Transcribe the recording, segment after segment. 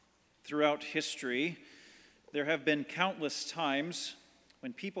Throughout history, there have been countless times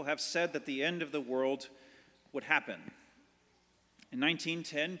when people have said that the end of the world would happen. In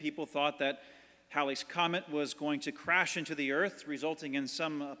 1910, people thought that Halley's Comet was going to crash into the earth, resulting in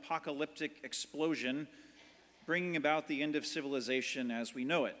some apocalyptic explosion, bringing about the end of civilization as we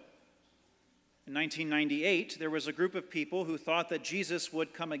know it. In 1998, there was a group of people who thought that Jesus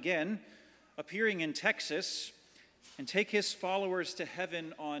would come again, appearing in Texas, and take his followers to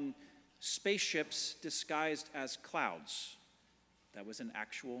heaven on spaceships disguised as clouds. That was an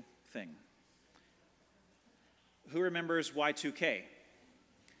actual thing. Who remembers Y2K?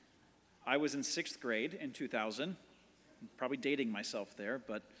 I was in 6th grade in 2000. I'm probably dating myself there,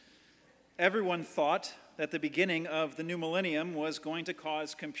 but everyone thought that the beginning of the new millennium was going to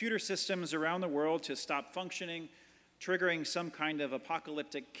cause computer systems around the world to stop functioning, triggering some kind of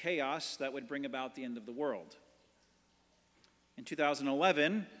apocalyptic chaos that would bring about the end of the world. In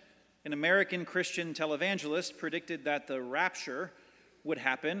 2011, an American Christian televangelist predicted that the rapture would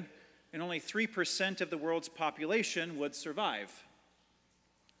happen and only 3% of the world's population would survive.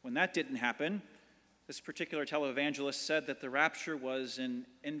 When that didn't happen, this particular televangelist said that the rapture was an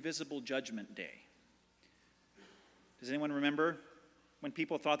invisible judgment day. Does anyone remember when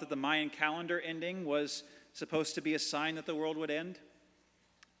people thought that the Mayan calendar ending was supposed to be a sign that the world would end?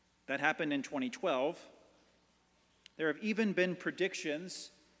 That happened in 2012. There have even been predictions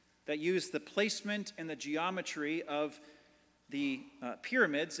that use the placement and the geometry of the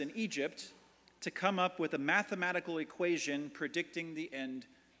pyramids in Egypt to come up with a mathematical equation predicting the end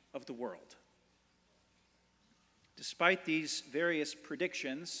of the world. Despite these various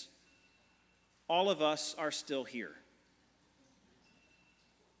predictions, all of us are still here.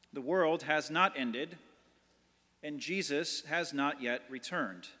 The world has not ended, and Jesus has not yet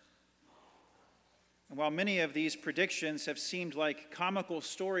returned. And while many of these predictions have seemed like comical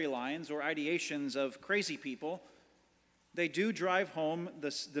storylines or ideations of crazy people, they do drive home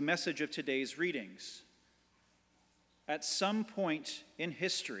the message of today's readings. At some point in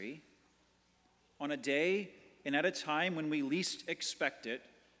history, on a day and at a time when we least expect it,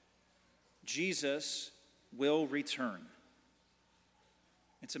 Jesus will return.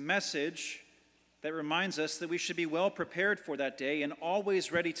 It's a message that reminds us that we should be well prepared for that day and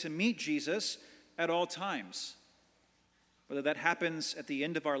always ready to meet Jesus at all times, whether that happens at the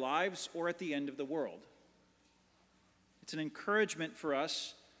end of our lives or at the end of the world. It's an encouragement for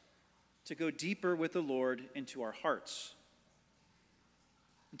us to go deeper with the Lord into our hearts.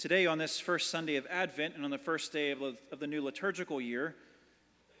 And today, on this first Sunday of Advent and on the first day of the new liturgical year,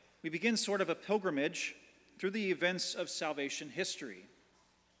 we begin sort of a pilgrimage through the events of salvation history.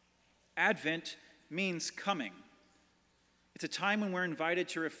 Advent means coming. It's a time when we're invited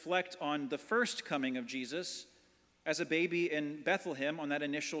to reflect on the first coming of Jesus as a baby in Bethlehem on that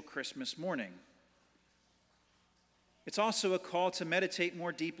initial Christmas morning. It's also a call to meditate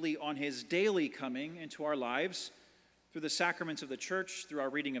more deeply on his daily coming into our lives through the sacraments of the church, through our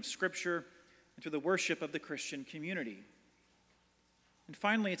reading of Scripture, and through the worship of the Christian community. And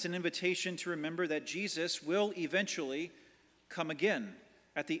finally, it's an invitation to remember that Jesus will eventually come again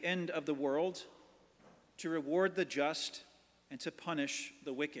at the end of the world to reward the just and to punish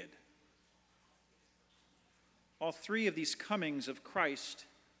the wicked. All three of these comings of Christ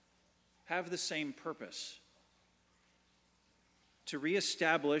have the same purpose: to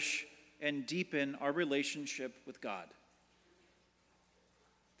reestablish and deepen our relationship with God.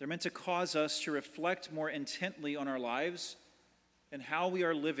 They're meant to cause us to reflect more intently on our lives and how we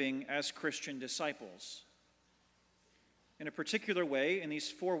are living as Christian disciples. In a particular way, in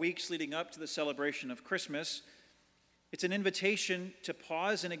these 4 weeks leading up to the celebration of Christmas, it's an invitation to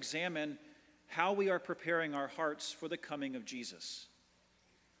pause and examine how we are preparing our hearts for the coming of Jesus.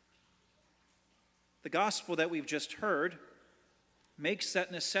 The gospel that we've just heard makes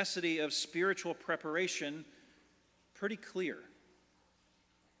that necessity of spiritual preparation pretty clear.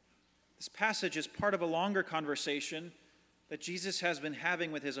 This passage is part of a longer conversation that Jesus has been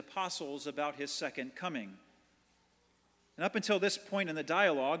having with his apostles about his second coming. And up until this point in the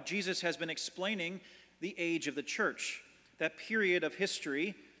dialogue, Jesus has been explaining the age of the church, that period of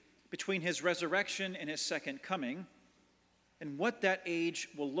history between his resurrection and his second coming, and what that age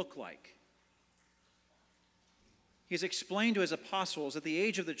will look like. He has explained to his apostles that the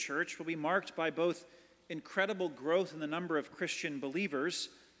age of the church will be marked by both incredible growth in the number of Christian believers,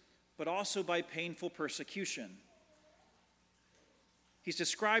 but also by painful persecution. He's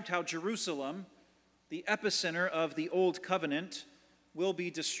described how Jerusalem, the epicenter of the Old Covenant, will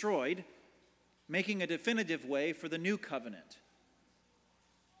be destroyed, making a definitive way for the New Covenant.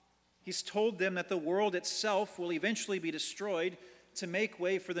 He's told them that the world itself will eventually be destroyed to make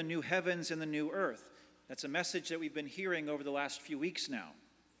way for the new heavens and the new earth. That's a message that we've been hearing over the last few weeks now.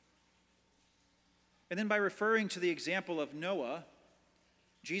 And then by referring to the example of Noah,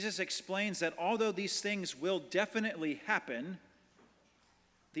 Jesus explains that although these things will definitely happen,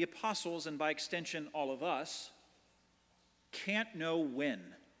 the apostles, and by extension all of us, can't know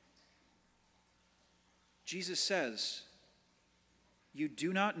when. Jesus says, "You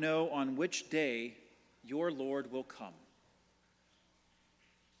do not know on which day your Lord will come."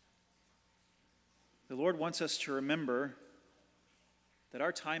 The Lord wants us to remember that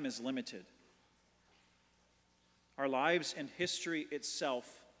our time is limited. Our lives and history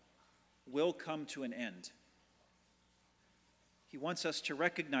itself will come to an end. He wants us to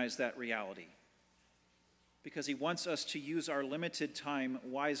recognize that reality because he wants us to use our limited time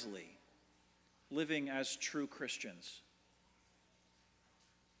wisely, living as true Christians.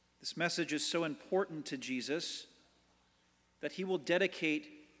 This message is so important to Jesus that he will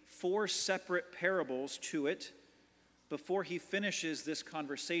dedicate 4 separate parables to it before he finishes this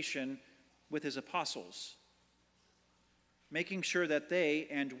conversation with his apostles, making sure that they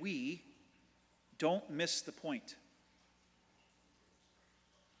and we don't miss the point.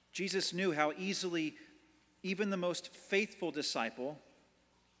 Jesus knew how easily even the most faithful disciple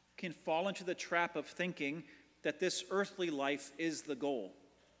can fall into the trap of thinking that this earthly life is the goal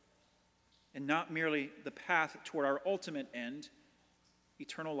and not merely the path toward our ultimate end,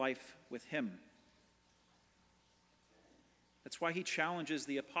 eternal life with him. That's why he challenges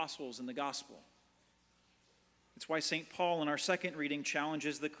the apostles in the gospel. It's why St. Paul in our second reading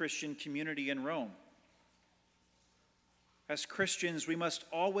challenges the Christian community in Rome. As Christians, we must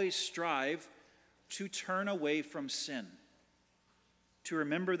always strive to turn away from sin, to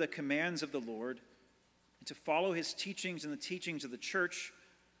remember the commands of the Lord, and to follow his teachings and the teachings of the church,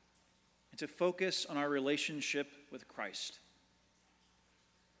 and to focus on our relationship with Christ.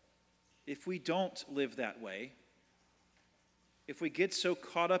 If we don't live that way, if we get so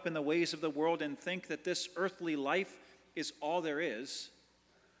caught up in the ways of the world and think that this earthly life is all there is,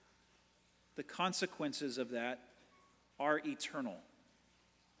 the consequences of that are eternal.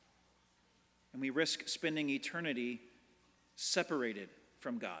 And we risk spending eternity separated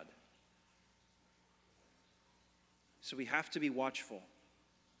from God. So we have to be watchful.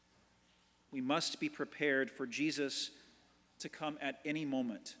 We must be prepared for Jesus to come at any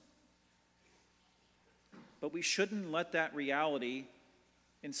moment. But we shouldn't let that reality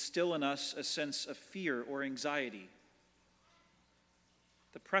instill in us a sense of fear or anxiety.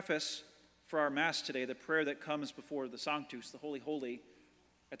 The preface for our Mass today, the prayer that comes before the Sanctus, the Holy Holy,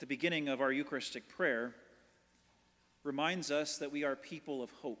 at the beginning of our Eucharistic prayer, reminds us that we are people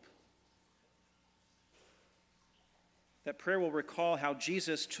of hope. That prayer will recall how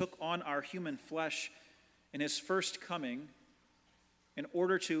Jesus took on our human flesh in his first coming in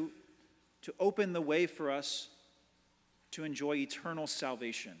order to open the way for us to enjoy eternal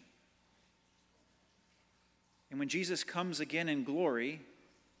salvation. And when Jesus comes again in glory,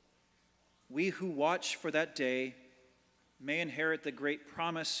 we who watch for that day may inherit the great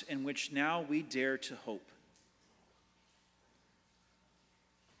promise in which now we dare to hope.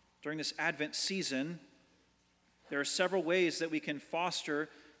 During this Advent season, there are several ways that we can foster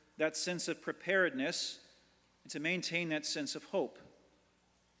that sense of preparedness and to maintain that sense of hope.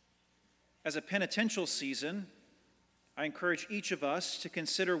 As a penitential season, I encourage each of us to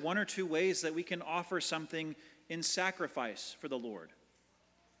consider 1 or 2 ways that we can offer something in sacrifice for the Lord.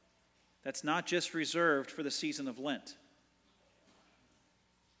 That's not just reserved for the season of Lent.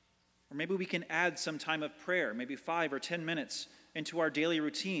 Or maybe we can add some time of prayer, maybe 5 or 10 minutes, into our daily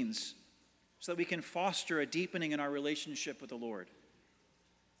routines so that we can foster a deepening in our relationship with the Lord.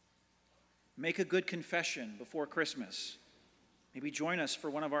 Make a good confession before Christmas. Maybe join us for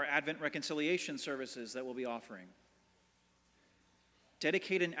one of our Advent reconciliation services that we'll be offering.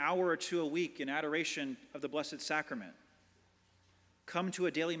 Dedicate an hour or 2 a week in adoration of the Blessed Sacrament. Come to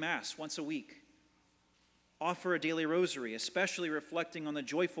a daily Mass once a week. Offer a daily rosary, especially reflecting on the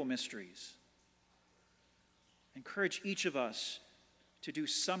joyful mysteries. Encourage each of us to do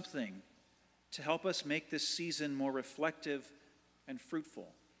something to help us make this season more reflective and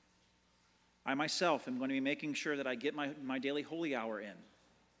fruitful. I myself am going to be making sure that I get my daily holy hour in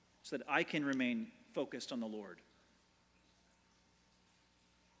so that I can remain focused on the Lord.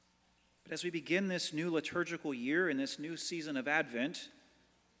 But as we begin this new liturgical year in this new season of Advent,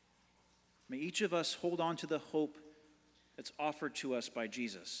 may each of us hold on to the hope that's offered to us by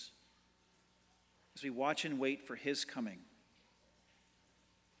Jesus as we watch and wait for his coming.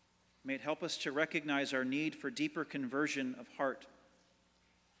 May it help us to recognize our need for deeper conversion of heart,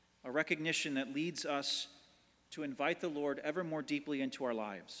 a recognition that leads us to invite the Lord ever more deeply into our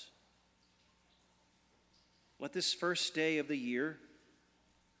lives. Let this first day of the year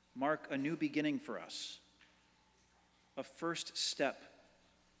mark a new beginning for us, a first step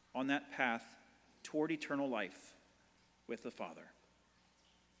on that path toward eternal life with the Father.